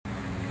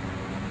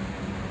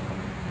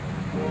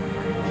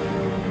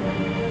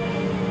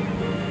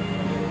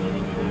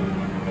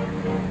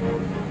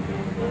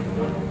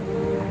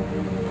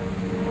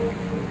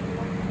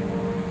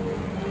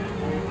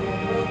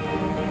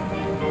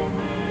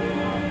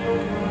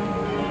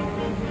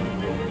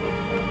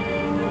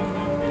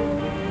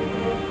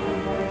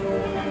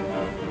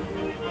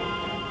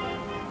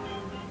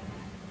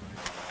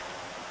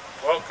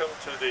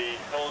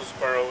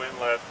Hillsboro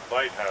Inlet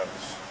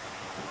Lighthouse.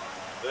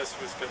 This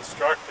was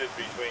constructed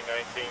between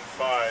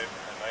 1905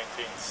 and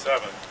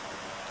 1907.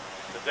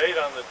 The date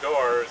on the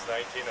door is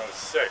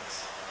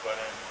 1906, but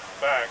in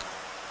fact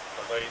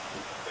the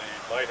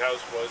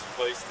lighthouse was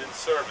placed in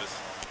service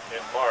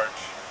in March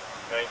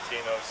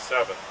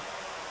 1907.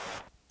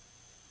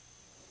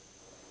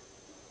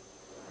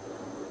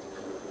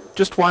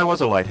 Just why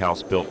was a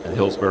lighthouse built at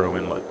Hillsboro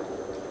Inlet?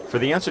 For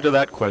the answer to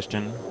that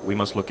question, we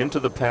must look into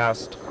the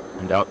past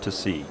and out to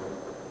sea.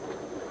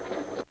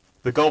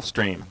 The Gulf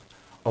Stream,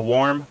 a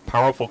warm,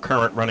 powerful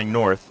current running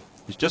north,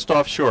 is just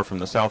offshore from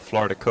the South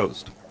Florida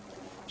coast.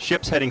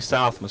 Ships heading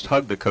south must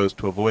hug the coast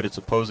to avoid its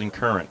opposing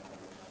current,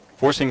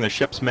 forcing the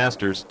ship's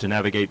masters to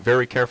navigate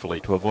very carefully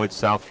to avoid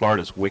South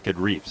Florida's wicked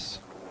reefs.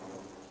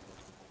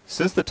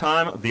 Since the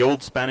time of the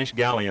old Spanish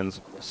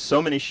galleons,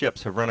 so many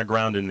ships have run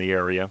aground in the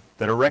area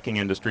that a wrecking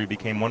industry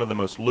became one of the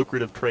most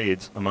lucrative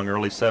trades among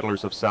early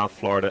settlers of South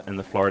Florida and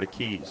the Florida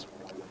Keys.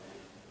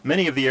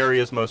 Many of the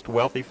area's most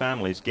wealthy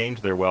families gained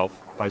their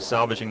wealth by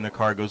salvaging the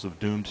cargoes of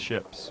doomed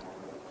ships.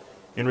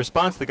 In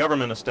response, the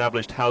government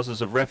established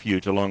houses of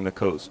refuge along the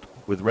coast,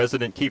 with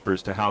resident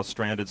keepers to house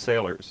stranded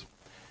sailors.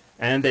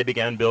 And they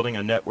began building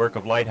a network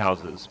of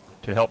lighthouses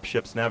to help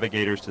ships'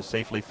 navigators to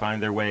safely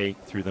find their way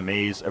through the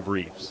maze of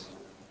reefs.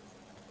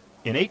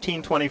 In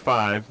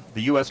 1825,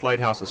 the U.S.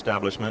 lighthouse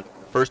establishment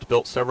first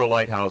built several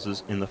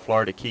lighthouses in the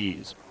Florida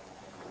Keys,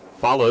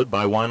 followed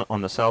by one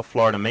on the South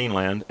Florida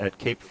mainland at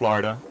Cape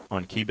Florida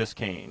on Key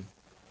Biscayne.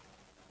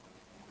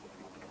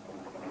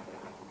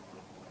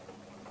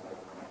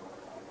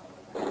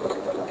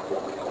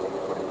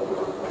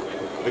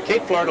 The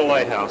Cape Florida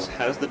Lighthouse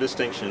has the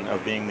distinction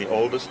of being the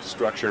oldest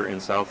structure in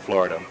South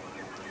Florida.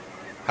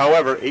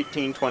 However,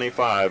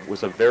 1825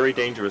 was a very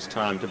dangerous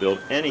time to build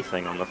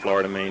anything on the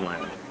Florida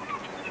mainland.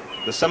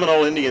 The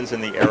Seminole Indians in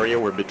the area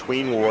were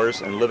between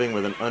wars and living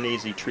with an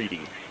uneasy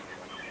treaty.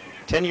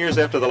 10 years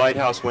after the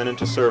lighthouse went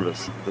into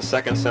service, the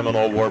Second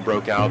Seminole War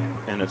broke out,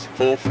 and its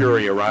full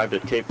fury arrived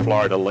at Cape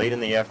Florida late in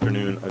the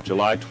afternoon of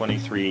July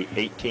 23,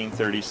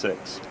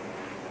 1836,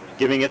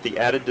 giving it the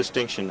added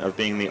distinction of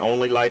being the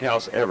only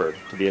lighthouse ever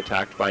to be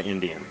attacked by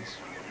Indians.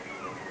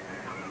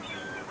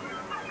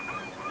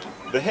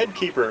 The head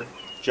keeper,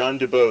 John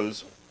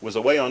DuBose, was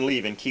away on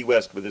leave in Key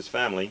West with his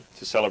family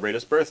to celebrate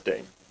his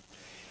birthday.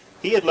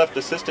 He had left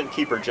assistant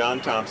keeper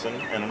John Thompson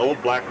and an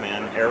old black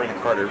man, Aaron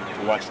Carter,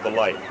 to watch the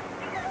light.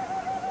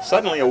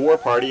 Suddenly, a war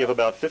party of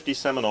about 50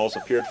 Seminoles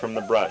appeared from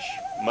the brush,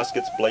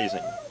 muskets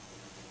blazing.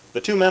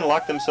 The two men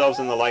locked themselves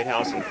in the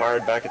lighthouse and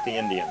fired back at the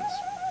Indians.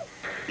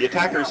 The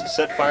attackers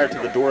set fire to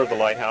the door of the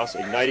lighthouse,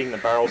 igniting the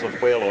barrels of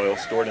whale oil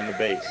stored in the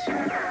base.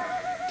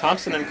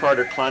 Thompson and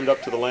Carter climbed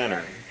up to the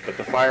lantern, but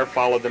the fire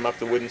followed them up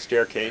the wooden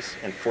staircase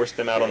and forced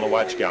them out on the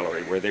watch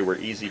gallery, where they were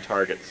easy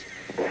targets.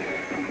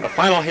 A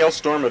final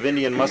hailstorm of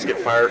Indian musket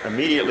fire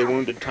immediately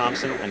wounded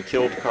Thompson and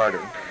killed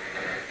Carter.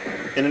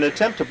 In an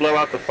attempt to blow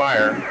out the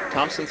fire,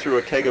 Thompson threw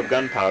a keg of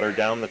gunpowder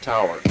down the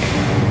tower.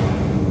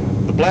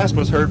 The blast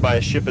was heard by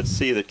a ship at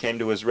sea that came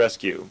to his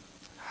rescue.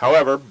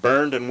 However,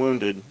 burned and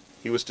wounded,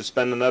 he was to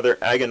spend another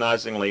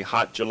agonizingly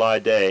hot July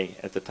day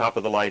at the top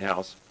of the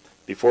lighthouse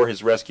before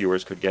his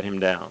rescuers could get him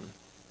down.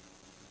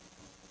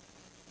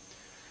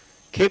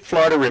 Cape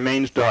Florida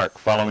remained dark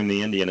following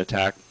the Indian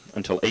attack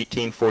until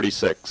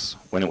 1846,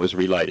 when it was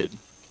relighted.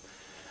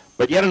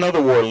 But yet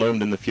another war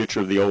loomed in the future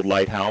of the old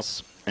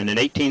lighthouse, and in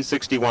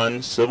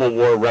 1861, Civil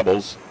War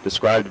rebels,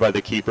 described by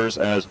the keepers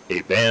as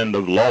a band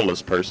of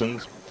lawless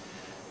persons,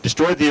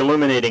 destroyed the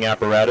illuminating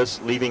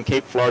apparatus, leaving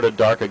Cape Florida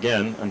dark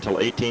again until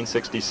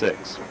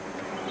 1866.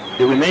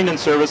 It remained in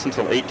service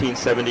until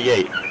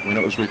 1878, when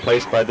it was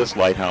replaced by this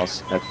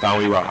lighthouse at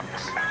Fowey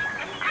Rocks.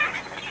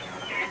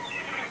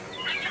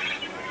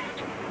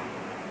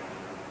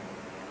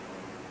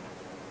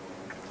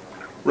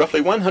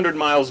 Roughly 100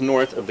 miles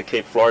north of the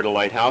Cape Florida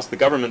Lighthouse, the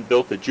government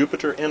built the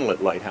Jupiter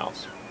Inlet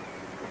Lighthouse.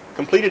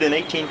 Completed in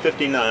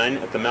 1859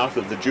 at the mouth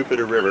of the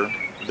Jupiter River,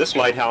 this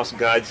lighthouse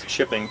guides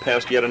shipping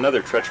past yet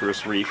another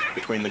treacherous reef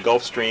between the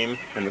Gulf Stream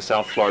and the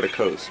South Florida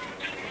coast.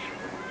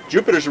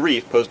 Jupiter's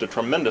reef posed a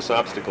tremendous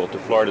obstacle to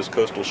Florida's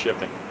coastal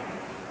shipping.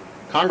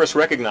 Congress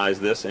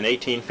recognized this in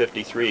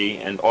 1853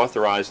 and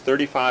authorized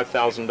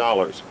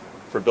 $35,000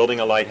 for building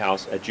a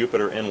lighthouse at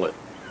Jupiter Inlet.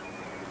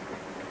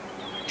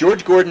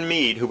 George Gordon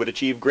Meade, who would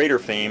achieve greater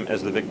fame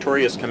as the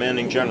victorious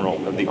commanding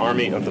general of the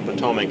Army of the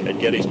Potomac at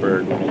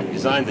Gettysburg,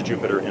 designed the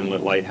Jupiter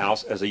Inlet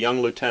Lighthouse as a young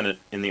lieutenant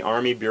in the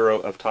Army Bureau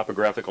of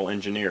Topographical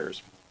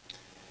Engineers.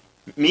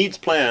 Meade's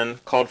plan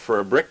called for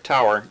a brick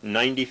tower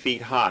 90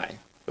 feet high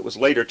that was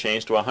later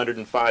changed to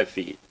 105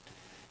 feet.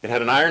 It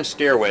had an iron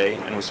stairway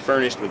and was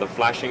furnished with a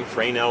flashing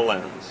Fresnel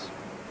lens.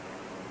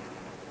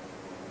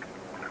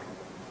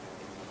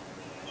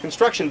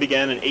 Construction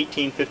began in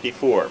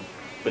 1854.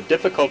 But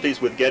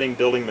difficulties with getting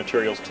building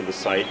materials to the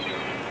site,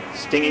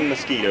 stinging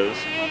mosquitoes,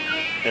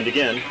 and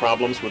again,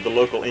 problems with the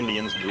local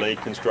Indians delayed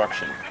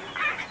construction.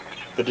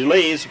 The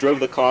delays drove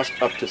the cost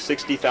up to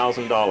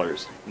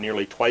 $60,000,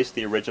 nearly twice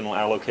the original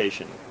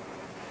allocation.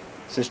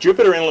 Since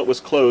Jupiter Inlet was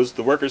closed,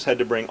 the workers had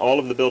to bring all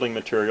of the building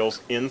materials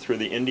in through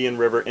the Indian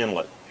River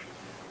Inlet.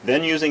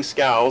 Then, using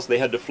scows, they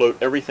had to float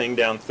everything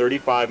down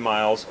 35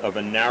 miles of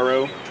a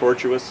narrow,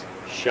 tortuous,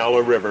 shallow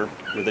river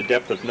with a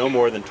depth of no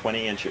more than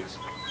 20 inches.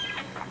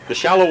 The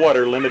shallow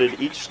water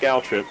limited each scow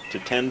trip to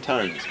 10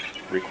 tons,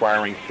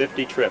 requiring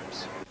 50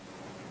 trips.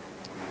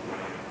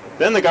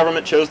 Then the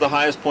government chose the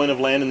highest point of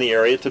land in the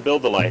area to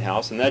build the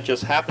lighthouse, and that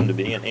just happened to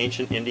be an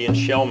ancient Indian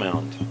shell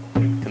mound,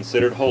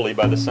 considered holy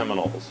by the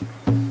Seminoles.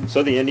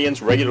 So the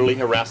Indians regularly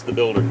harassed the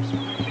builders.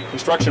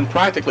 Construction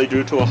practically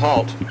drew to a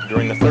halt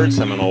during the Third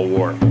Seminole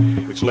War,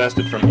 which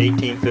lasted from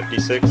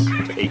 1856 to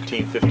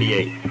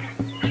 1858.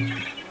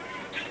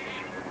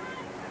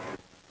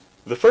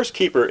 The first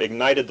keeper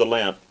ignited the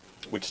lamp,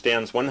 which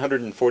stands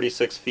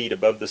 146 feet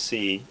above the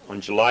sea,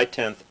 on July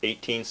 10,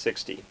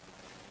 1860,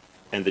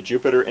 and the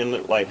Jupiter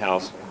Inlet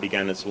Lighthouse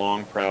began its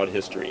long, proud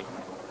history.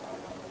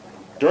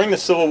 During the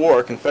Civil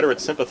War, Confederate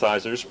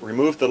sympathizers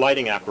removed the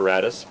lighting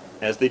apparatus,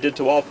 as they did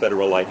to all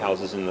federal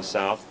lighthouses in the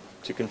South,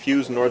 to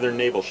confuse northern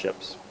naval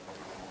ships.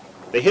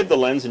 They hid the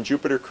lens in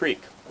Jupiter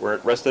Creek, where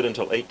it rested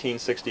until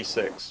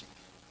 1866.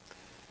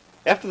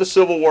 After the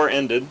Civil War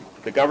ended,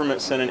 the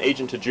government sent an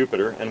agent to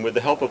Jupiter, and with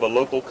the help of a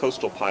local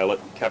coastal pilot,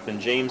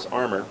 Captain James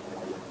Armour,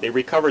 they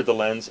recovered the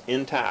lens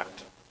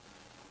intact.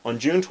 On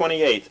June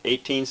 28,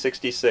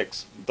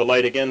 1866, the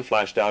light again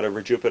flashed out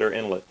over Jupiter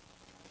Inlet.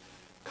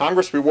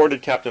 Congress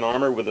rewarded Captain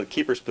Armour with a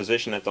keeper's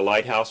position at the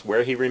lighthouse,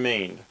 where he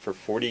remained for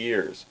 40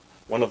 years,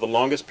 one of the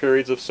longest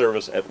periods of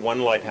service at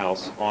one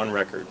lighthouse on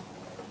record.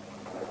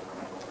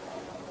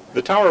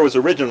 The tower was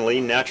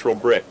originally natural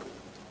brick,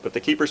 but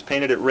the keepers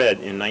painted it red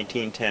in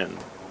 1910,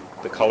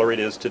 the color it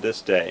is to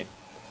this day.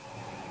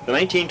 The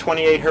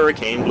 1928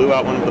 hurricane blew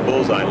out one of the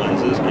bullseye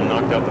lenses and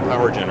knocked out the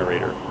power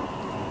generator.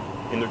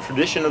 In the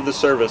tradition of the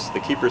service, the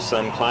keeper's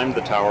son climbed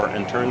the tower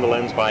and turned the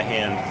lens by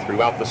hand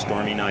throughout the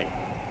stormy night.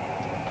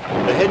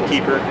 The head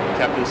keeper,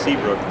 Captain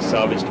Seabrook,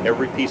 salvaged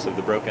every piece of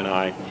the broken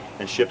eye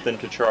and shipped them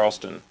to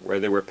Charleston, where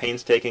they were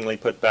painstakingly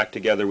put back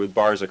together with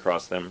bars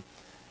across them,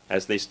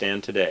 as they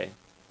stand today.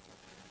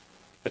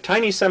 A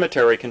tiny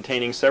cemetery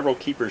containing several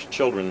keepers'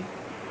 children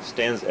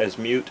stands as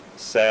mute,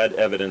 sad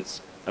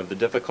evidence of the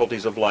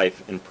difficulties of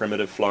life in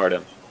primitive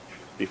Florida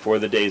before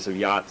the days of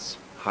yachts,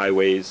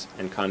 highways,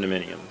 and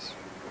condominiums.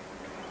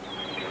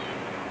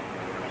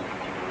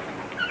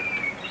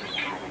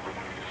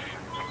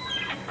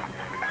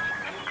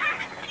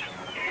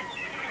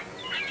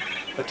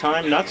 A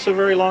time not so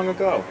very long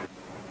ago,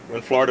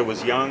 when Florida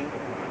was young,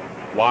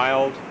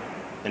 wild,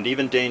 and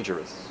even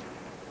dangerous.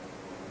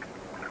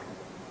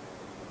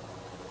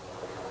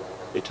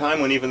 A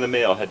time when even the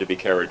mail had to be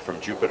carried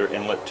from Jupiter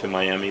Inlet to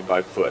Miami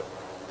by foot.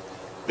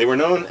 They were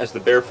known as the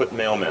barefoot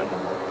mailmen,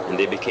 and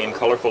they became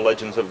colorful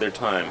legends of their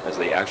time as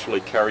they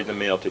actually carried the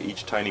mail to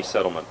each tiny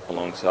settlement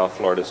along South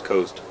Florida's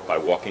coast by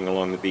walking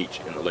along the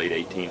beach in the late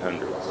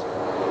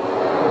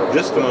 1800s.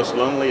 This, the most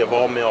lonely of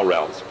all mail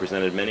routes,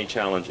 presented many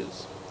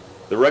challenges.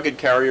 The rugged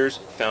carriers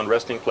found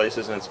resting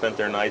places and spent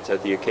their nights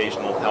at the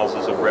occasional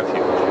houses of refuge.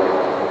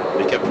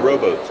 They kept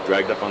rowboats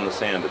dragged up on the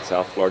sand at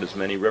South Florida's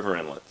many river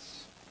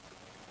inlets.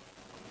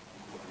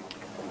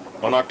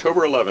 On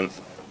October 11,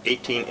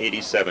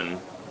 1887,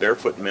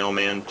 barefoot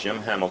mailman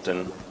Jim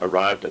Hamilton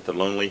arrived at the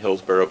lonely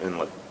Hillsboro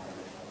Inlet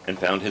and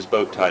found his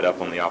boat tied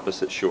up on the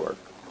opposite shore.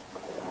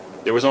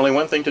 There was only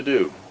one thing to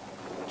do.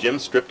 Jim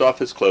stripped off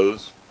his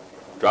clothes,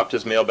 dropped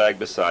his mailbag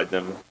beside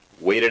them,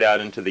 waded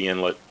out into the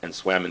inlet, and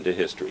swam into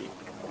history.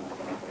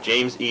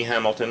 James E.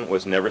 Hamilton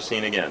was never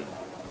seen again.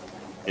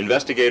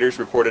 Investigators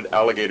reported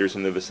alligators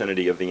in the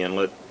vicinity of the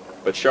inlet,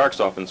 but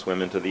sharks often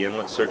swim into the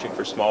inlet searching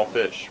for small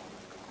fish.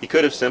 He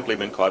could have simply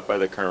been caught by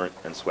the current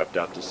and swept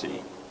out to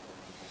sea.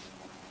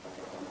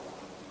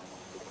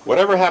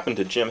 Whatever happened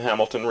to Jim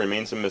Hamilton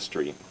remains a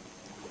mystery.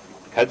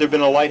 Had there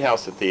been a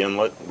lighthouse at the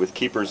inlet with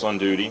keepers on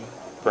duty,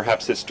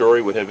 perhaps his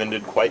story would have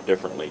ended quite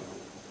differently.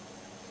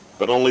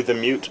 But only the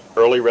mute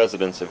early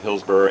residents of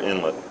Hillsboro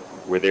Inlet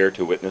were there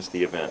to witness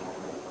the event.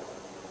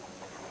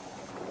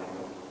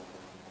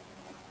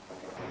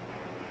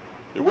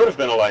 There would have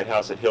been a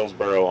lighthouse at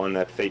Hillsboro on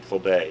that fateful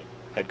day,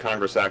 had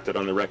Congress acted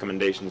on the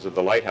recommendations of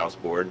the Lighthouse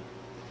Board.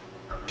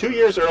 2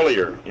 years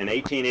earlier, in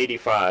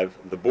 1885,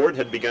 the board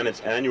had begun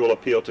its annual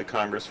appeal to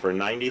Congress for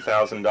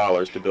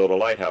 $90,000 to build a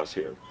lighthouse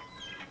here.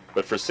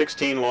 But for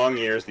 16 long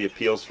years, the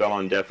appeals fell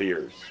on deaf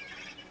ears.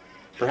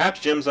 Perhaps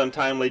Jim's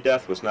untimely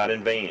death was not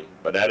in vain,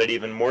 but added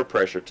even more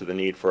pressure to the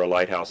need for a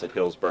lighthouse at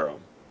Hillsboro.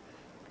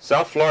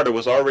 South Florida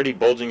was already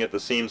bulging at the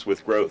seams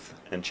with growth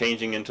and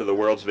changing into the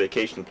world's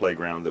vacation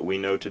playground that we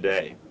know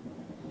today.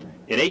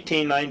 In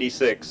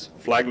 1896,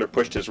 Flagler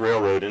pushed his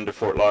railroad into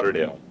Fort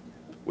Lauderdale,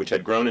 which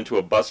had grown into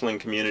a bustling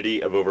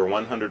community of over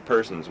 100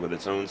 persons with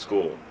its own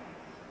school.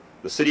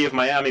 The city of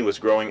Miami was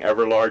growing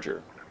ever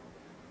larger.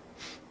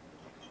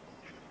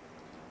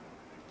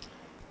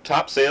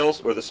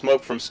 Topsails, or the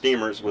smoke from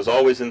steamers, was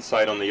always in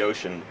sight on the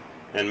ocean,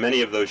 and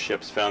many of those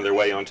ships found their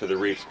way onto the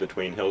reefs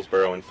between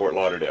Hillsboro and Fort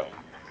Lauderdale.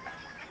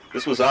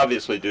 This was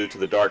obviously due to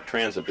the dark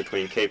transit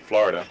between Cape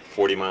Florida,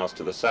 40 miles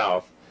to the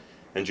south,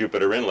 and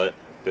Jupiter Inlet,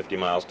 50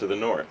 miles to the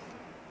north.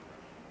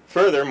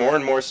 Further, more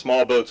and more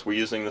small boats were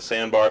using the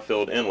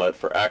sandbar-filled inlet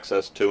for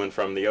access to and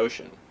from the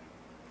ocean.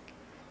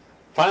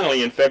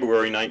 Finally, in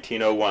February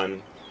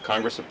 1901,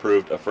 Congress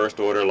approved a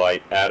first-order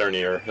light at or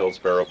near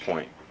Hillsboro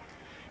Point,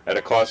 at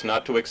a cost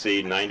not to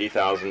exceed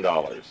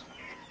 $90,000.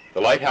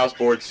 The Lighthouse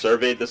Board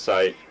surveyed the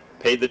site,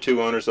 paid the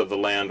two owners of the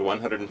land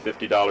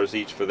 $150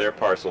 each for their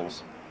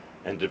parcels,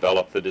 and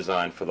developed the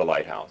design for the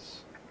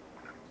lighthouse.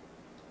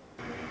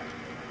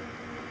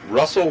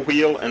 Russell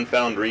Wheel and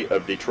Foundry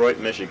of Detroit,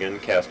 Michigan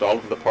cast all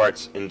of the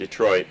parts in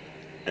Detroit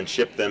and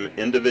shipped them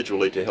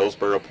individually to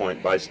Hillsboro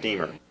Point by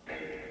steamer.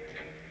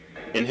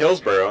 In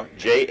Hillsboro,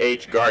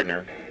 J.H.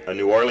 Gardner, a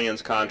New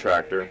Orleans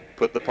contractor,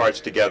 put the parts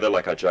together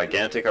like a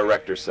gigantic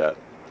erector set.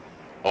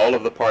 All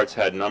of the parts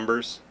had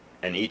numbers,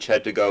 and each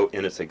had to go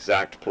in its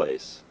exact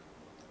place.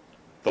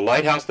 The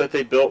lighthouse that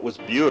they built was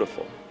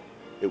beautiful.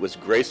 It was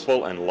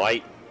graceful and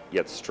light,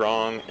 yet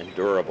strong and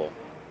durable.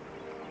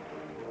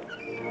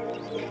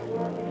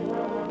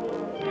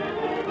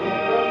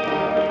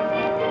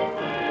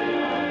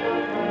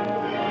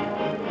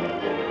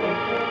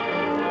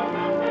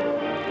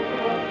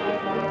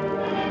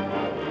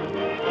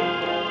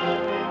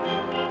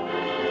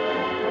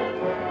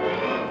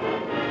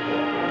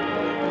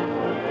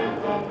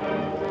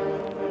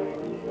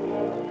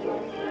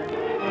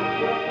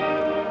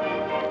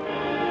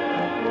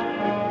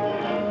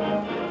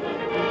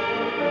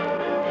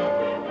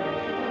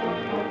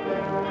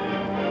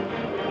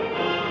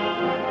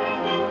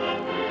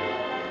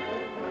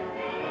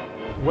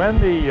 When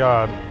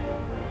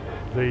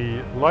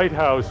the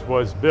lighthouse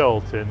was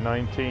built in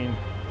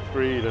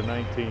 1903 to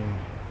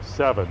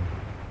 1907,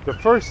 the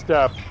first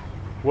step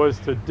was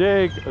to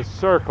dig a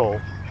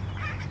circle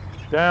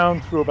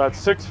down through about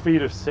 6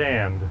 feet of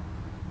sand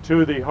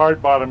to the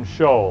hard bottom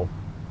shoal,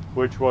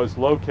 which was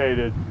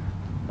located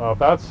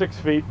about 6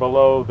 feet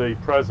below the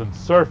present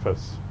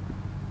surface.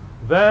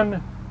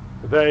 Then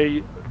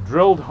they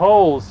drilled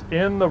holes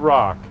in the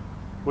rock,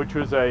 which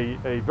was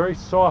a very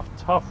soft,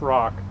 tough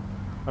rock,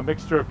 a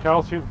mixture of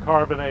calcium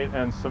carbonate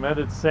and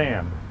cemented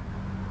sand.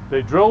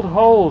 They drilled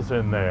holes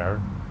in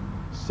there,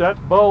 set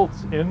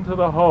bolts into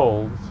the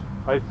holes.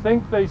 I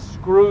think they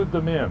screwed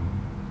them in,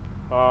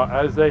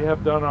 as they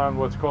have done on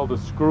what's called the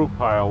screw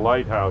pile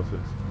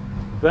lighthouses.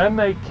 Then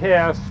they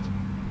cast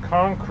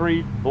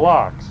concrete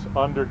blocks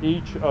under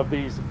each of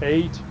these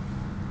 8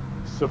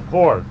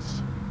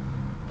 supports.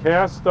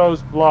 Cast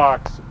those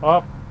blocks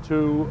up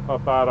to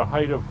about a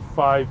height of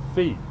 5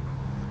 feet.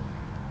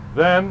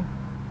 Then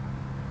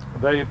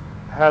they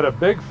had a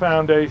big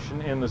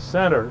foundation in the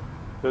center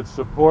that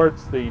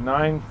supports the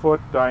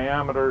 9-foot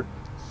diameter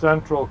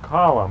central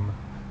column,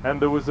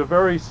 and there was a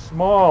very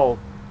small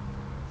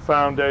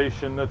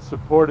foundation that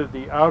supported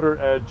the outer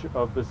edge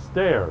of the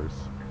stairs.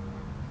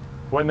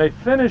 When they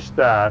finished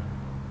that,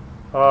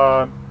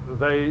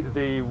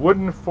 the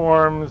wooden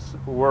forms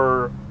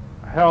were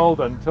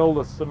held until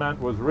the cement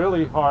was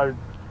really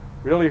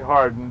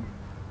hardened.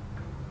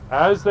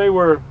 As they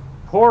were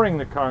pouring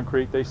the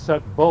concrete, they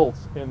set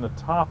bolts in the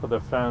top of the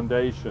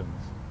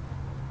foundations,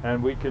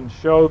 and we can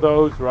show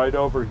those right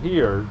over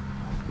here.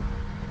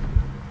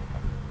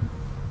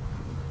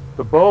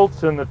 The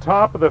bolts in the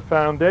top of the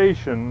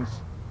foundations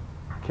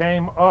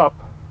came up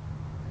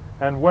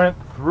and went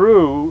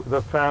through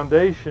the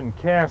foundation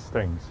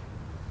castings.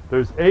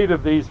 There's 8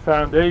 of these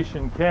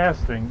foundation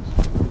castings,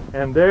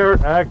 and they're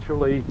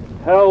actually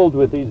held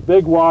with these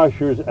big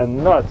washers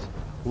and nuts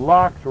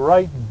locked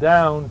right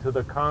down to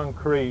the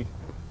concrete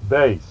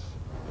base.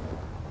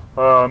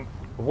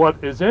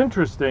 What is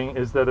interesting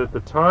is that at the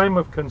time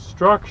of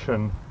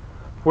construction,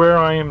 where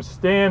I am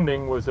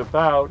standing was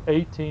about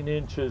 18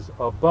 inches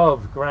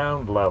above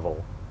ground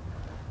level,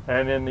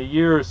 and in the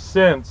years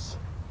since,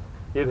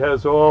 it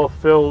has all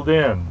filled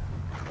in.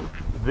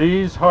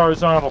 These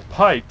horizontal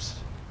pipes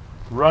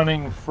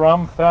running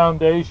from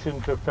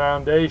foundation to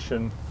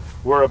foundation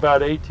were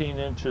about 18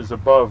 inches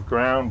above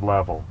ground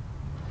level.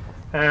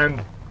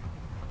 And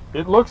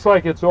it looks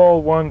like it's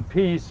all one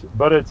piece,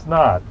 but it's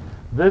not.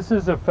 This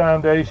is a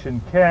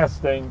foundation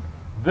casting.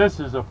 This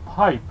is a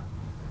pipe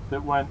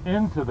that went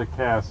into the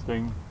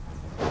casting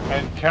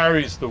and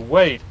carries the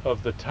weight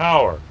of the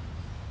tower.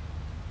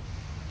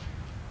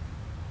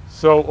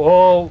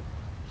 So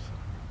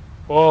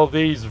all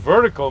these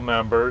vertical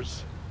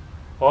members,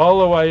 all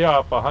the way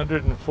up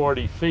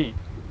 140 feet,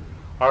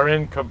 are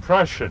in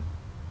compression.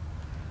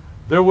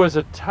 There was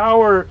a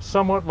tower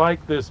somewhat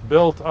like this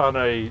built on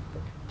a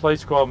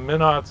place called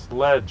Minot's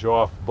Ledge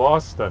off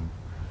Boston,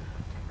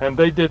 and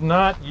they did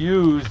not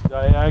use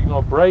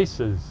diagonal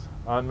braces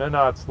on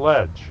Minot's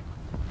Ledge.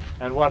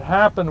 And what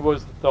happened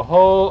was that the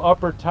whole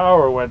upper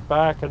tower went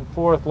back and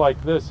forth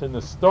like this in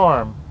the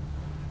storm,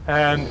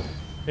 and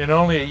in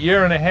only a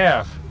year and a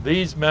half,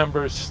 these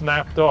members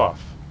snapped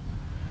off.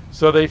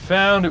 So they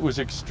found it was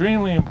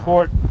extremely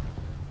important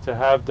to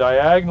have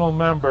diagonal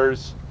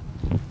members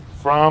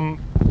from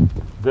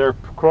their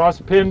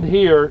cross-pinned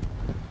here.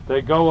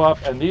 They go up,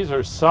 and these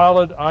are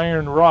solid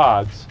iron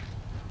rods,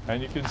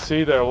 and you can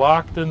see they're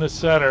locked in the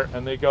center,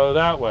 and they go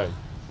that way.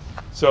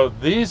 So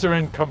these are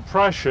in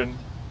compression,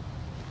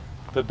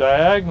 the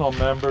diagonal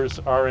members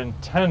are in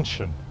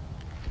tension,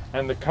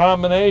 and the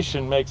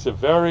combination makes a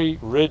very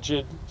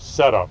rigid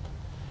setup.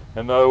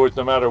 In other words,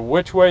 no matter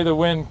which way the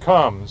wind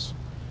comes,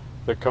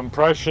 the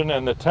compression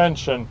and the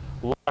tension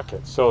lock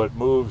it, so it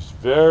moves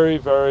very,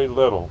 very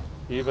little,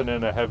 even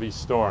in a heavy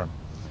storm.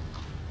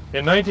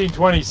 In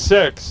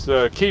 1926,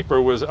 the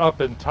keeper was up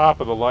in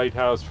top of the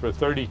lighthouse for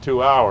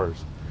 32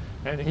 hours,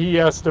 and he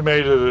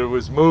estimated that it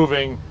was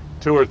moving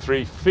 2 or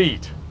 3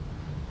 feet.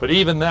 But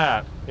even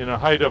that, in a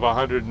height of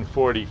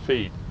 140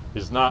 feet,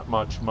 is not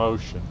much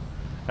motion.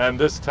 And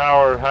this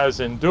tower has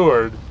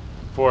endured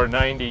for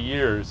 90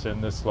 years in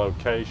this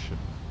location.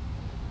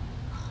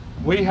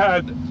 We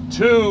had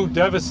 2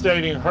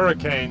 devastating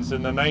hurricanes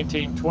in the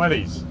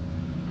 1920s.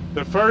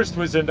 The first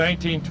was in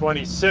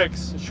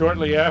 1926,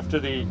 shortly after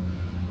the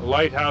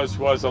lighthouse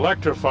was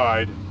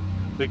electrified.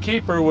 The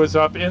keeper was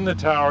up in the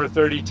tower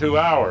 32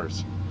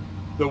 hours.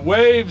 The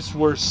waves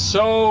were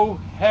so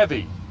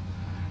heavy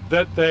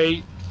that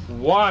they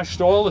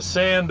washed all the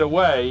sand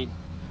away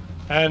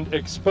and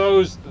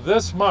exposed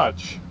this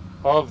much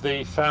of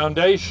the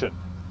foundation.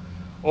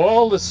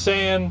 All the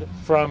sand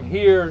from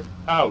here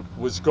out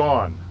was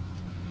gone.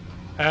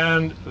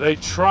 And they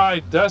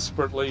tried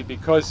desperately,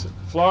 because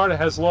Florida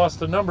has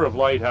lost a number of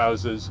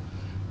lighthouses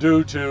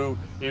due to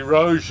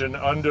erosion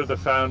under the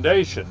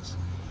foundations.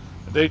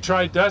 They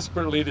tried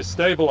desperately to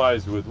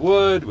stabilize with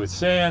wood, with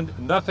sand.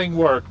 Nothing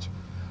worked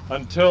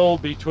until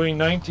between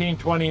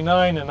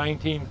 1929 and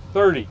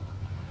 1930.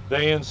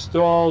 They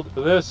installed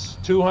this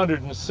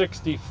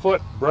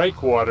 260-foot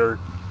breakwater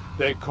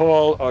they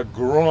call a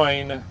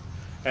groin,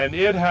 and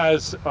it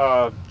has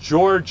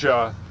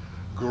Georgia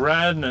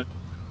granite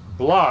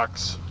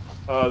blocks.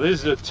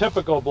 These are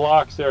typical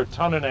blocks. They're 1.5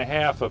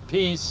 tons a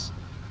piece.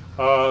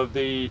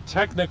 The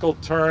technical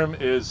term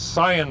is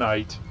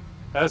syenite,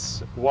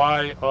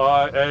 S-Y-A-O-N-I-T-E,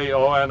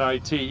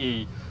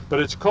 but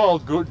it's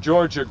called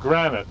Georgia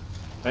granite,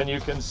 and you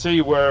can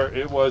see where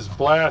it was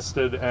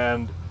blasted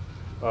and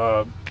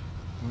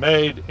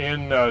made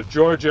in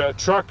Georgia,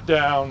 trucked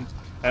down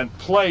and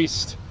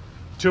placed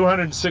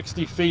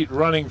 260 feet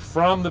running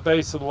from the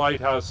base of the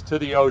lighthouse to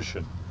the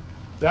ocean.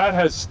 That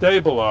has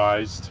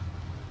stabilized,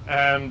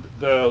 and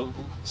the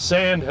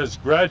sand has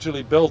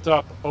gradually built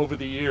up over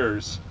the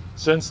years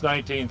since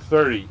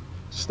 1930,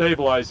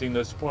 stabilizing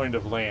this point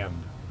of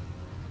land.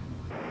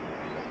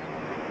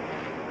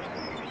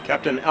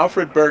 Captain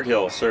Alfred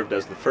Berghill served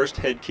as the first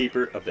head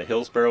keeper of the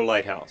Hillsboro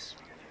Lighthouse.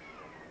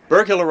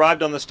 Berghill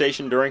arrived on the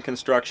station during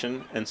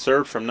construction and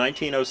served from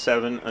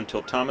 1907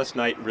 until Thomas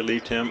Knight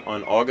relieved him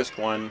on August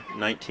 1,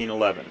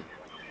 1911.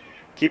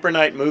 Keeper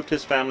Knight moved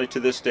his family to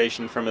this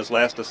station from his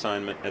last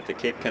assignment at the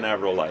Cape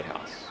Canaveral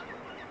Lighthouse.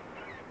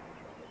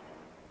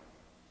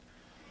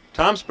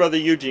 Tom's brother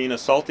Eugene, a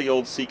salty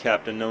old sea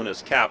captain known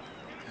as Cap,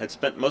 had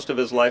spent most of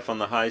his life on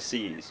the high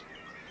seas.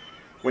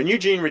 When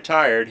Eugene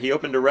retired, he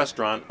opened a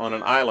restaurant on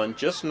an island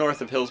just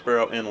north of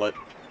Hillsboro Inlet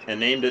and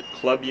named it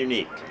Club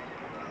Unique.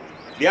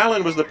 The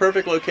island was the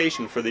perfect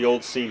location for the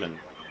old seaman.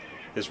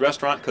 His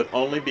restaurant could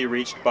only be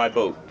reached by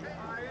boat.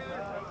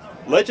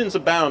 Legends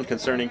abound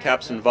concerning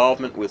Cap's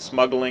involvement with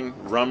smuggling,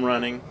 rum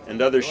running,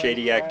 and other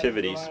shady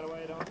activities.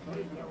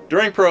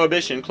 During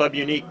Prohibition, Club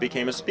Unique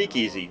became a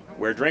speakeasy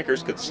where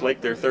drinkers could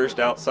slake their thirst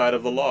outside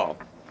of the law.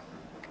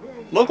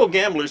 Local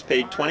gamblers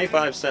paid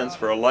 25 cents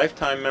for a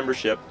lifetime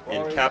membership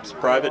in Cap's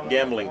private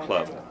gambling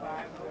club,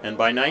 and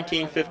by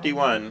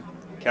 1951,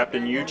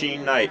 Captain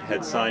Eugene Knight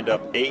had signed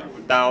up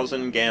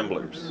 8,000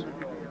 gamblers.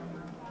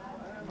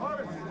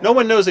 No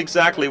one knows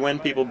exactly when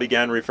people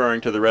began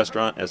referring to the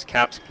restaurant as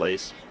Cap's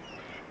Place,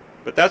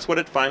 but that's what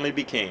it finally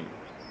became.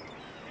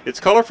 Its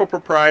colorful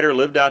proprietor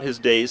lived out his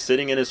days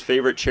sitting in his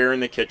favorite chair in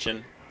the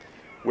kitchen,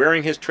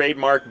 wearing his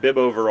trademark bib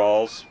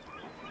overalls,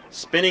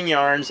 spinning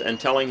yarns and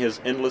telling his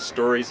endless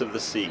stories of the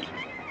sea.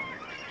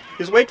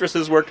 His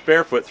waitresses worked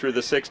barefoot through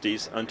the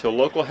 60s until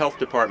local health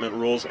department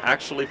rules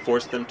actually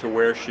forced them to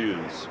wear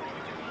shoes.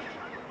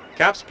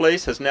 Cap's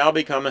Place has now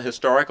become a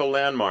historical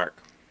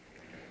landmark.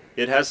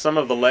 It has some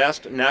of the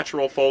last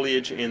natural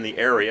foliage in the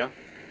area,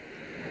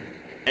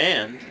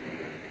 and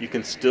you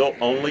can still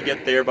only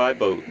get there by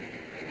boat.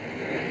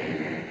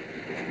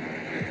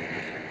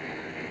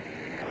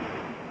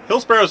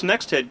 Hillsboro's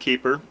next head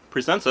keeper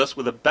presents us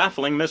with a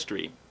baffling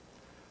mystery.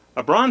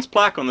 A bronze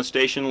plaque on the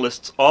station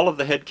lists all of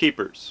the head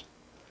keepers.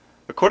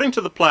 According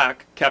to the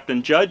plaque,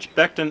 Captain Judge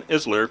Beckton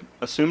Isler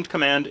assumed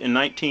command in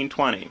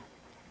 1920,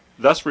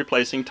 thus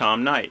replacing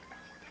Tom Knight.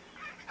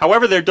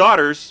 However, their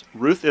daughters,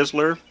 Ruth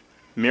Isler,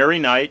 Mary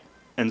Knight,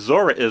 and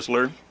Zora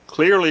Isler,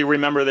 clearly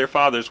remember their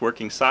fathers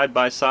working side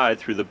by side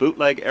through the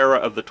bootleg era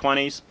of the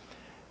 20s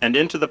and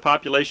into the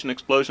population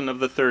explosion of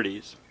the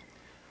 30s.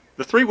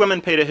 The 3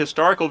 women paid a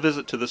historical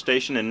visit to the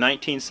station in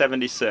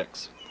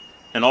 1976,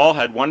 and all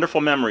had wonderful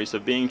memories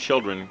of being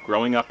children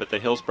growing up at the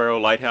Hillsboro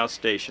Lighthouse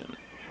station.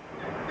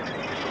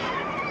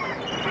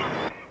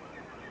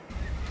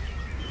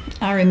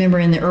 I remember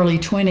in the early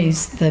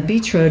 20s, the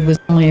beach road was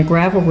only a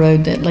gravel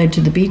road that led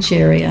to the beach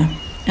area.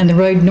 and the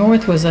road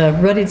north was a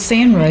rutted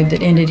sand road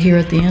that ended here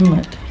at the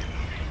inlet.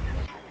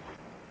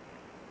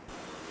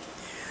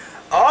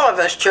 All of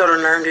us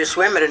children learned to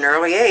swim at an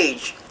early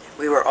age.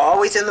 We were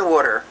always in the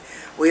water.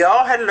 We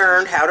all had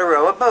learned how to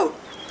row a boat.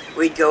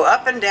 We'd go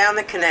up and down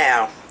the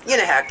canal. You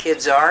know how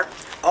kids are,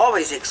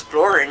 always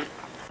exploring.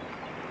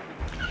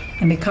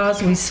 And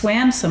because we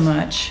swam so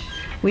much,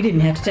 we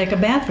didn't have to take a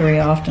bath very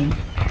often.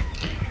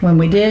 When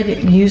we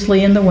did,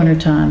 usually in the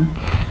wintertime,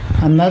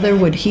 my mother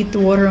would heat the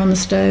water on the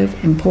stove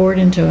and pour it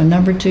into a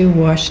No. 2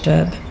 wash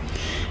tub.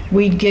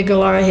 We'd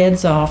giggle our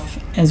heads off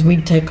as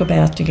we'd take a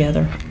bath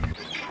together.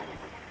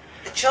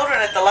 The children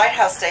at the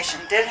lighthouse station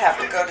did have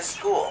to go to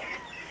school.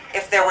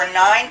 If there were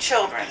 9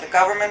 children, the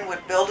government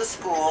would build a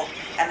school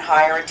and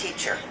hire a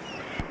teacher.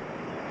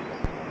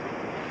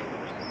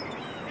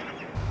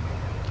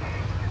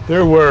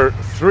 There were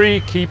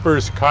 3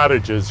 keepers'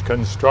 cottages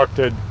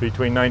constructed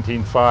between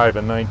 1905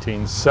 and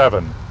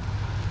 1907.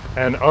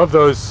 And of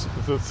those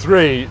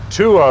 3,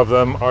 2 of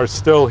them are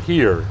still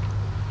here.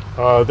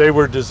 They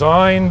were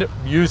designed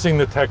using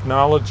the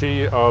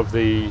technology of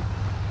the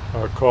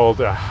called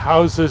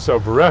houses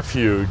of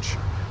refuge,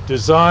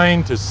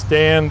 designed to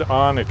stand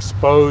on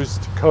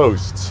exposed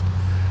coasts.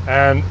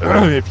 And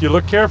if you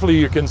look carefully,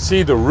 you can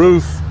see the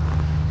roof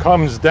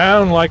comes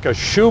down like a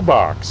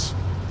shoebox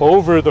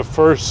over the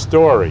first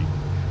story.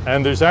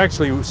 And there's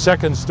actually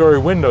second-story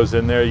windows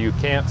in there you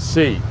can't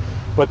see.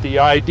 But the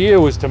idea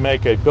was to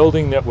make a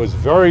building that was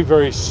very,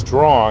 very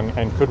strong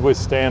and could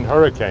withstand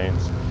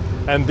hurricanes.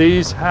 And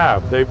these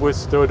have. They've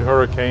withstood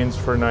hurricanes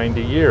for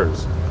 90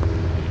 years.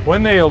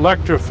 When they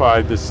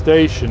electrified the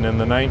station in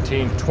the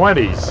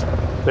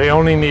 1920s, they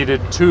only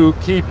needed 2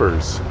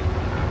 keepers.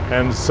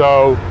 And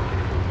so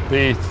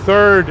the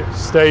 3rd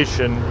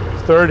station,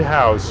 3rd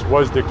house,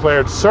 was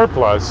declared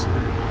surplus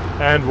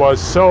and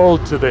was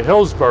sold to the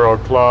Hillsboro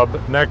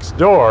Club next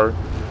door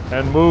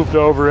and moved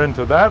over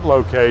into that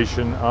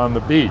location on the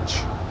beach.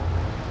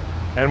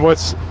 And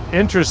what's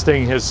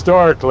interesting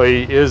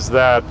historically is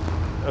that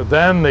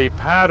then the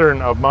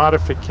pattern of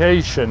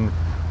modification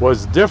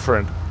was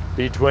different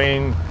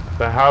between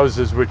the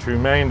houses which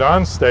remained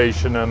on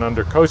station and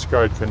under Coast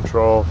Guard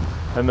control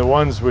and the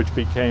ones which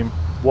became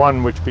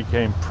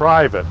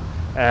private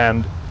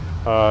and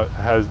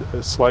has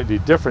slightly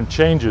different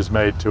changes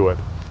made to it.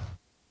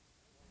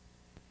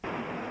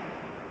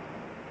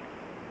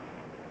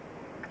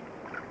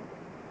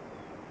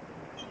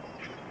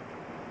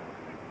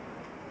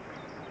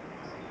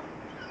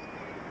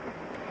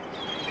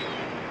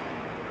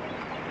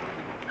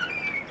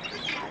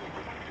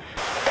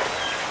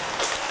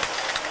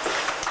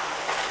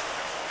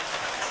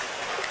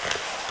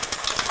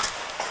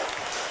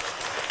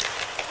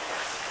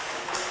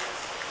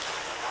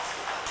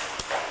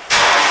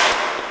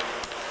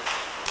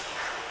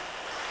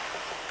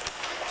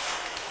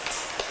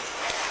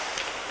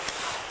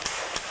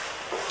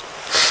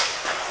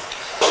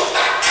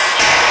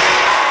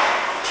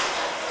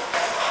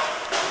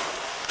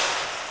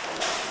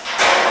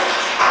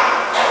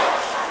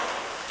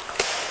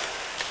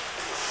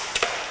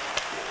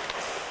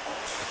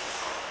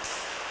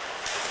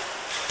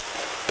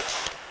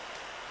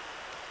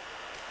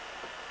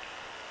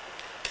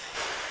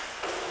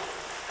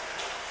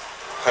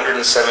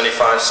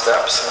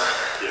 Steps.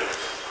 Yes.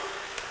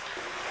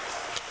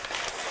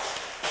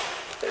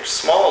 They're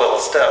small little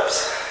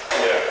steps.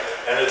 Yeah,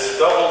 and it's a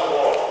double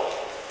wall.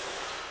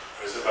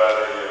 There's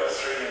about a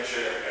 3-inch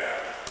in a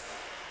gap.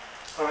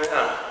 Oh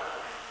yeah.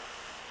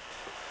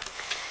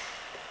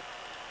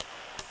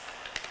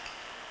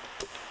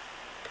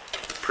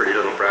 Pretty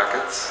little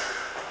brackets.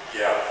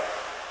 Yeah.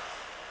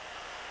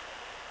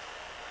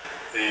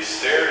 The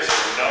stairs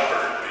are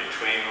numbered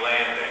between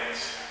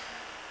landings.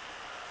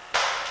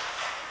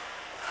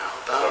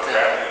 So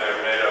apparently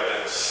they're made up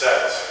in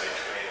sets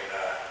between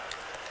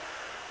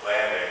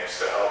landings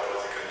to help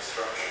with the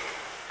construction.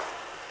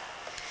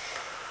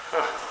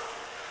 Huh.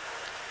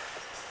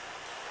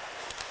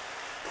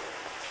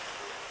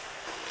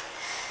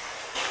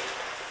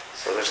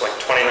 So there's like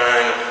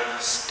 29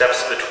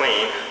 steps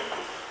between,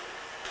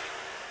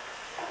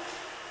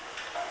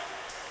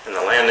 and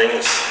the landing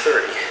is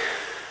 30.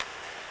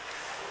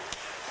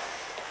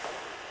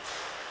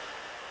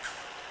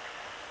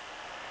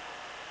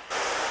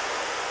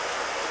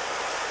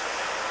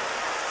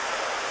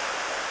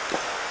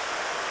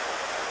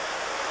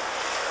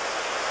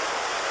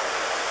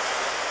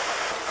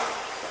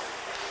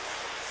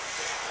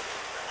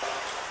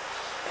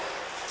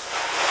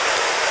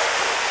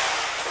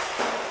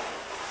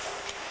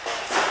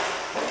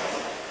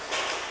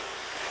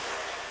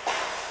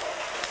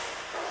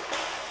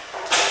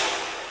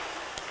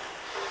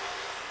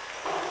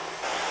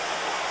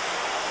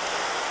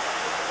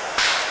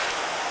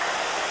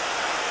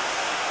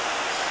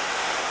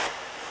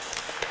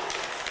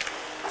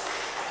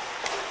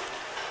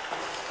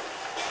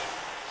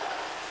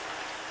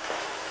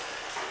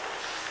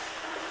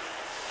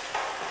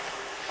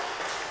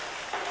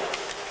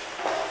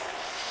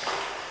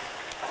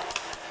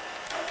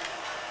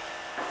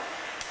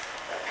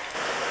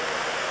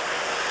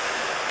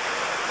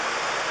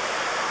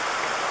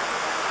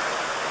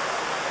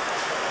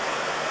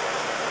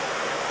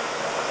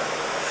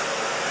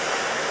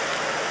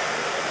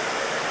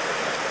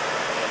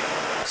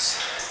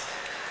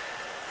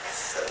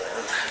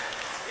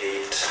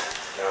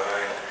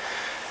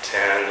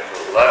 10,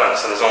 11.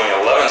 So there's only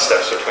 11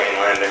 steps between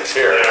landings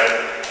here.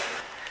 Yeah.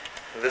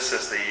 This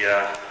is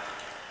the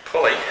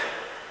pulley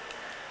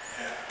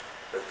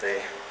that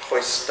they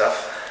hoist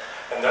stuff.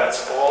 And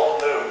that's all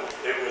new.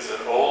 It was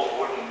an old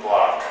wooden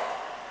block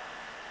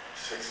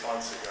 6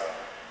 months ago.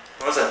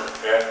 Was it?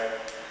 Yeah.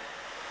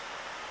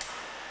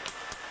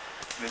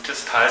 It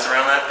just ties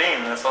around that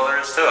beam. That's all there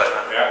is to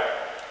it. Yeah.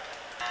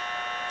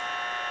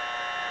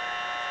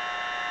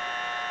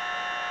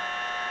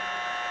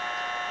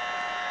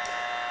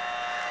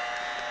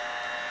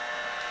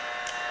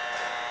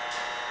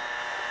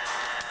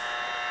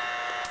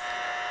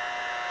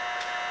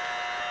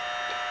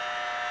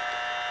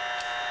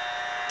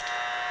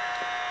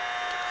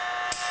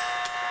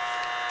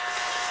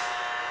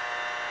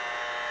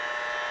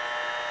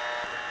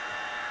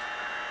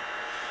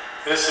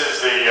 This is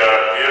the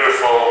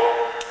beautiful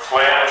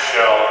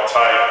clamshell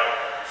type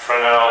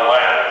Fresnel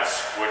lens,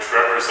 which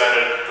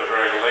represented the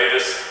very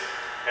latest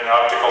in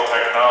optical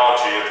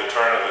technology at the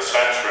turn of the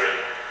century.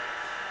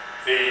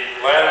 The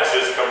lens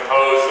is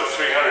composed of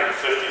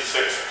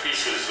 356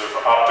 pieces of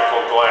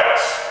optical glass.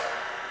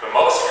 The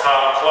most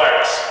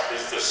complex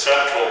is the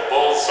central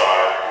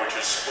bullseye, which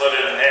is split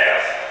in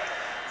half.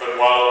 But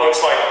while it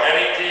looks like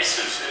many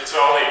pieces, it's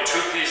only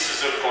 2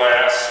 pieces of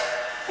glass,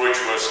 which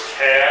was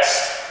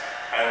cast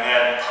and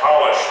then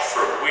polished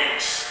for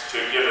weeks to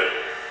give it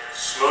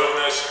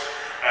smoothness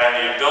and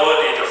the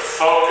ability to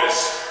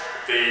focus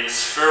the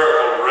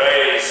spherical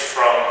rays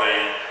from the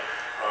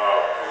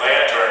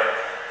lantern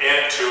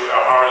into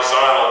a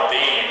horizontal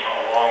beam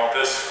along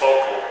this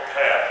focal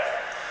path.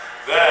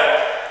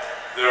 Then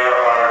there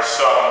are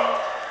some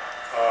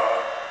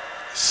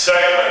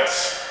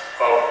segments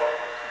of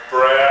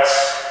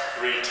brass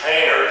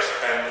retainers,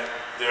 and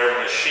they're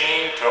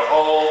machined to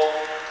hold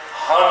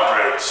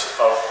hundreds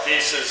of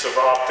pieces of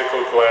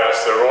optical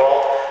glass. They're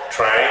all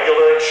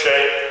triangular in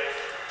shape,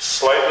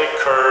 slightly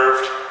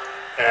curved,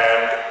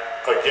 and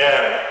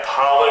again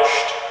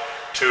polished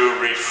to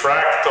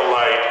refract the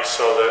light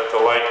so that the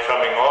light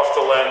coming off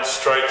the lens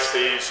strikes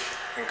these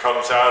and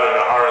comes out in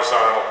a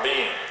horizontal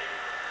beam.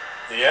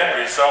 The end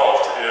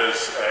result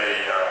is a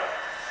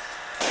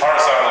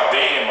horizontal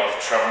beam of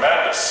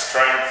tremendous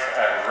strength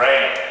and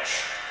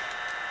range.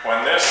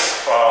 When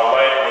this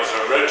light was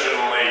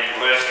originally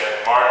lit in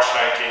March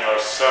 1907,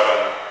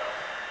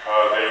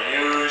 they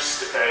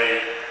used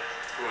it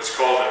was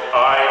called an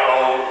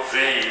IOV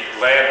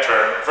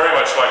lantern, very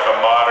much like a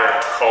modern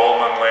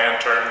Coleman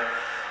lantern.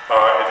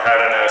 It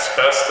had an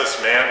asbestos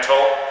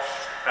mantle,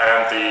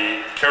 and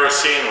the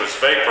kerosene was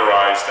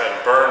vaporized and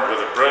burned with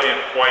a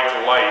brilliant white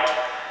light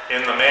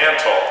in the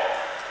mantle.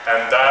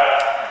 And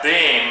that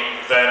beam,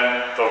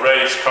 then the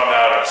rays come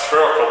out in a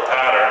spherical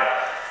pattern.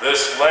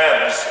 This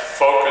lens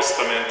focused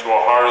them into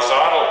a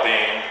horizontal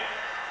beam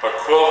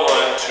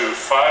equivalent to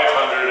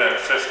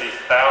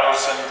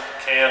 550,000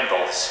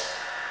 candles.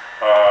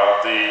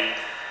 The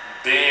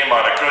beam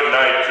on a good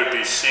night could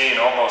be seen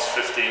almost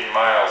 15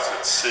 miles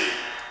at sea.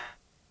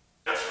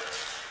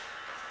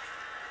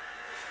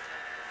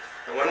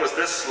 And when was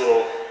this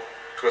little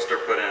twister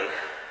put in?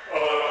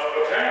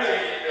 Apparently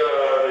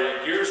the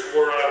gears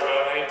wore out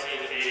about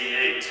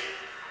 1988,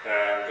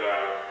 and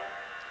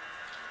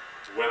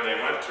when they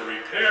went to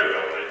repair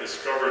them, they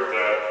discovered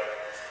that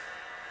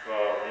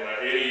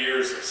 80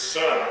 years of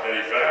sun had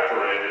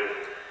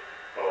evaporated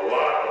a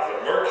lot of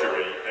the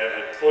mercury and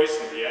had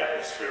poisoned the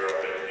atmosphere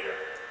up in here.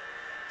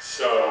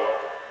 So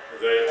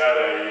they had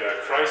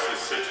a crisis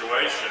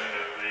situation.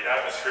 The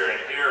atmosphere in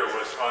here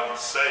was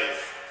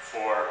unsafe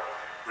for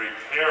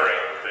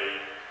repairing the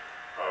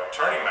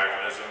turning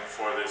mechanism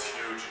for this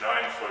huge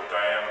 9-foot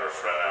diameter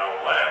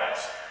Fresnel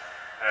lens.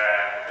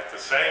 And at the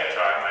same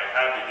time, they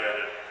had to get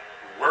it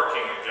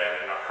working again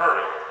in a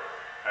hurry.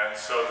 And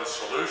so the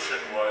solution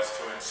was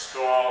to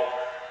install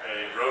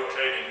a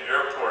rotating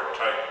airport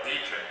type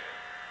beacon,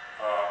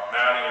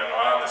 mounting it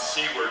on the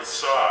seaward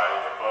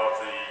side of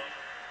the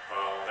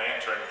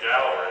lantern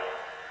gallery.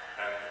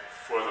 And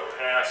for the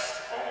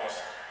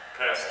almost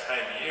past 10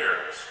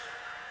 years,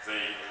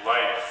 the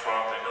light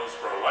from the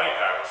Hillsboro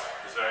Lighthouse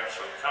has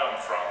actually come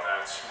from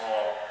that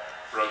small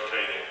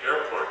rotating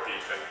airport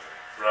beacon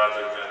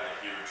rather than the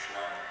huge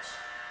lens.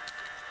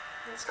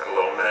 It's got a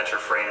little miniature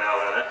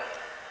Fresnel in it.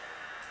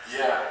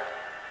 Yeah,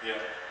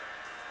 yeah.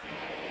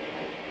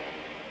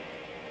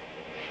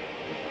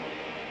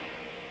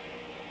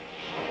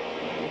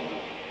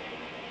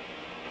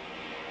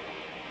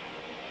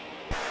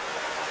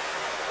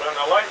 When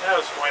the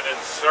lighthouse went in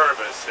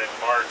service in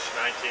March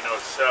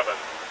 1907,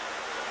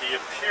 the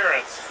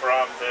appearance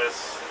from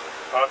this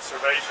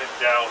observation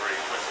gallery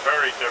was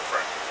very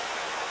different.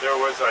 There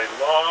was a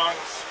long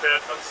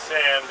spit of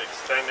sand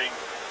extending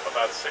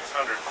about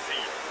 600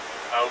 feet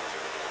out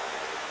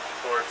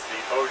towards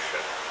the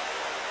ocean.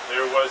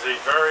 There was a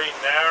very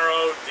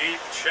narrow, deep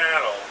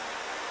channel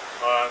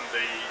on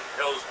the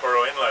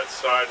Hillsboro Inlet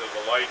side of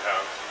the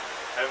lighthouse,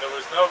 and there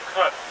was no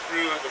cut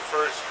through the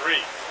first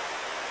reef.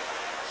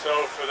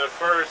 So for the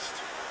first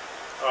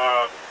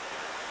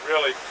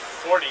really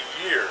 40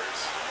 years,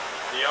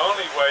 the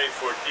only way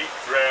for deep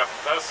draft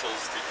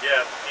vessels to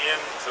get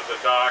into the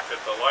dock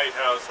at the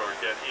lighthouse or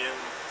get in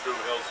through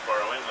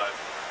Hillsboro Inlet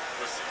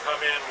was to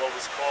come in what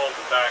was called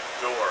the back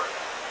door.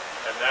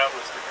 And that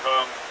was to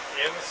come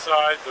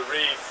inside the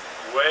reef,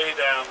 way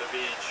down the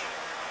beach,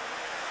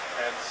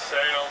 and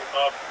sail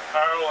up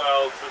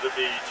parallel to the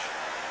beach,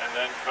 and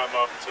then come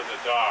up to the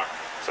dock.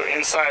 So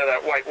inside of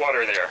that white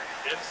water there.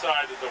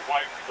 Inside of the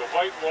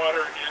white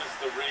water is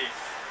the reef,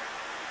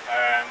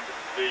 and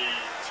the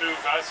two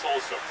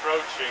vessels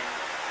approaching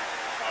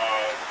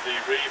the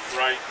reef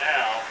right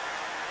now,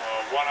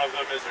 one of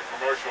them is a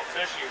commercial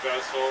fishing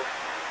vessel,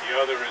 the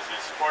other is a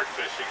sport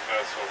fishing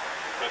vessel,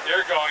 but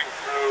they're going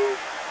through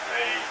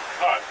a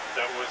cut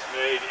that was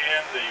made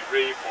in the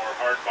reef or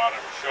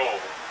hard-bottom shoal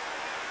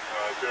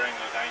during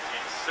the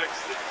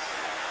 1960s.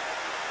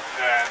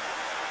 And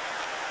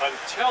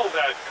until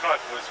that cut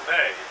was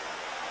made,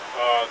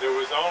 there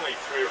was only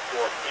 3 or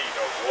 4 feet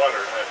of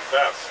water at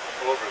best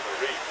over the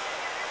reef.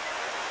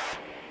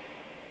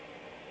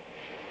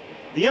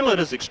 The inlet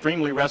is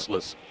extremely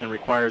restless and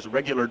requires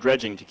regular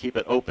dredging to keep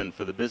it open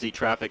for the busy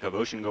traffic of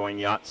ocean-going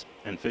yachts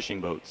and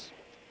fishing boats.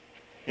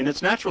 In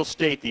its natural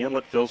state, the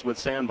inlet fills with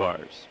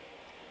sandbars.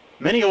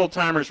 Many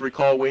old-timers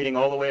recall wading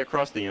all the way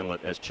across the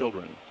inlet as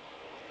children.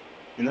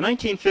 In the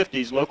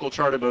 1950s, local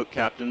charter boat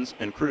captains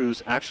and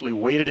crews actually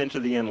waded into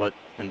the inlet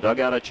and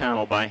dug out a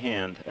channel by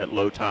hand at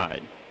low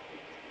tide.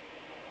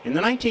 In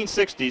the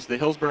 1960s, the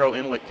Hillsboro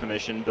Inlet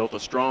Commission built a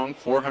strong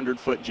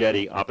 400-foot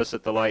jetty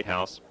opposite the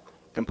lighthouse,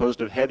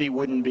 composed of heavy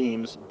wooden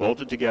beams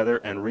bolted together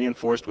and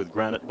reinforced with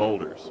granite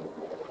boulders.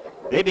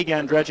 They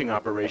began dredging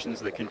operations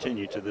that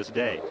continue to this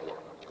day.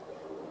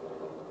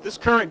 This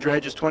current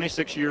dredge is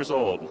 26 years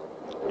old.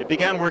 It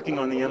began working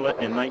on the inlet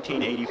in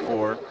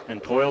 1984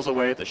 and toils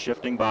away at the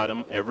shifting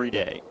bottom every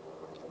day.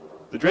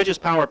 The dredge's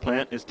power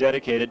plant is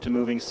dedicated to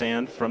moving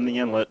sand from the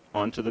inlet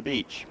onto the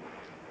beach.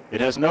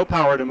 It has no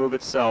power to move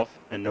itself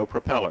and no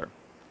propeller.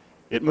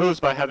 It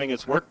moves by having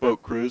its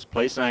workboat crews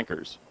place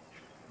anchors.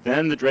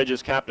 Then the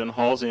dredge's captain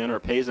hauls in or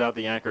pays out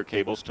the anchor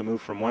cables to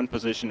move from one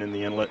position in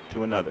the inlet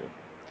to another.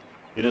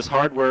 It is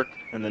hard work,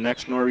 and the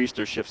next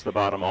nor'easter shifts the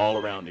bottom all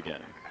around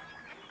again.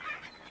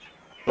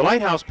 The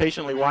lighthouse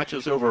patiently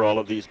watches over all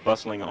of these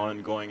bustling,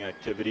 ongoing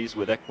activities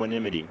with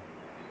equanimity.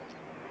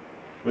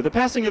 With the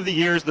passing of the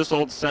years, this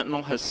old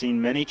sentinel has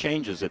seen many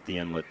changes at the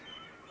inlet.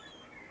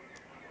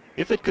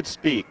 If it could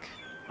speak,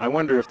 I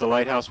wonder if the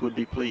lighthouse would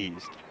be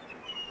pleased.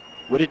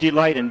 Would it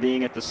delight in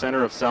being at the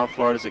center of South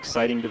Florida's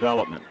exciting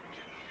development?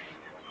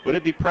 Would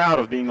it be proud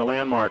of being the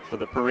landmark for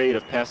the parade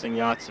of passing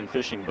yachts and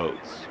fishing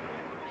boats?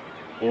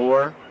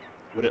 Or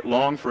would it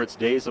long for its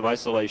days of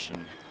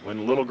isolation,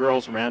 when little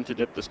girls ran to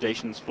dip the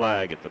station's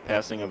flag at the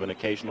passing of an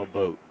occasional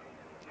boat?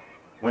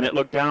 When it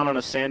looked down on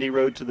a sandy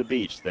road to the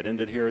beach that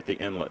ended here at the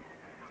inlet?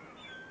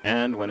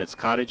 And when its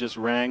cottages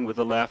rang with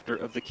the laughter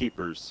of the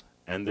keepers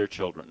and their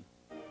children?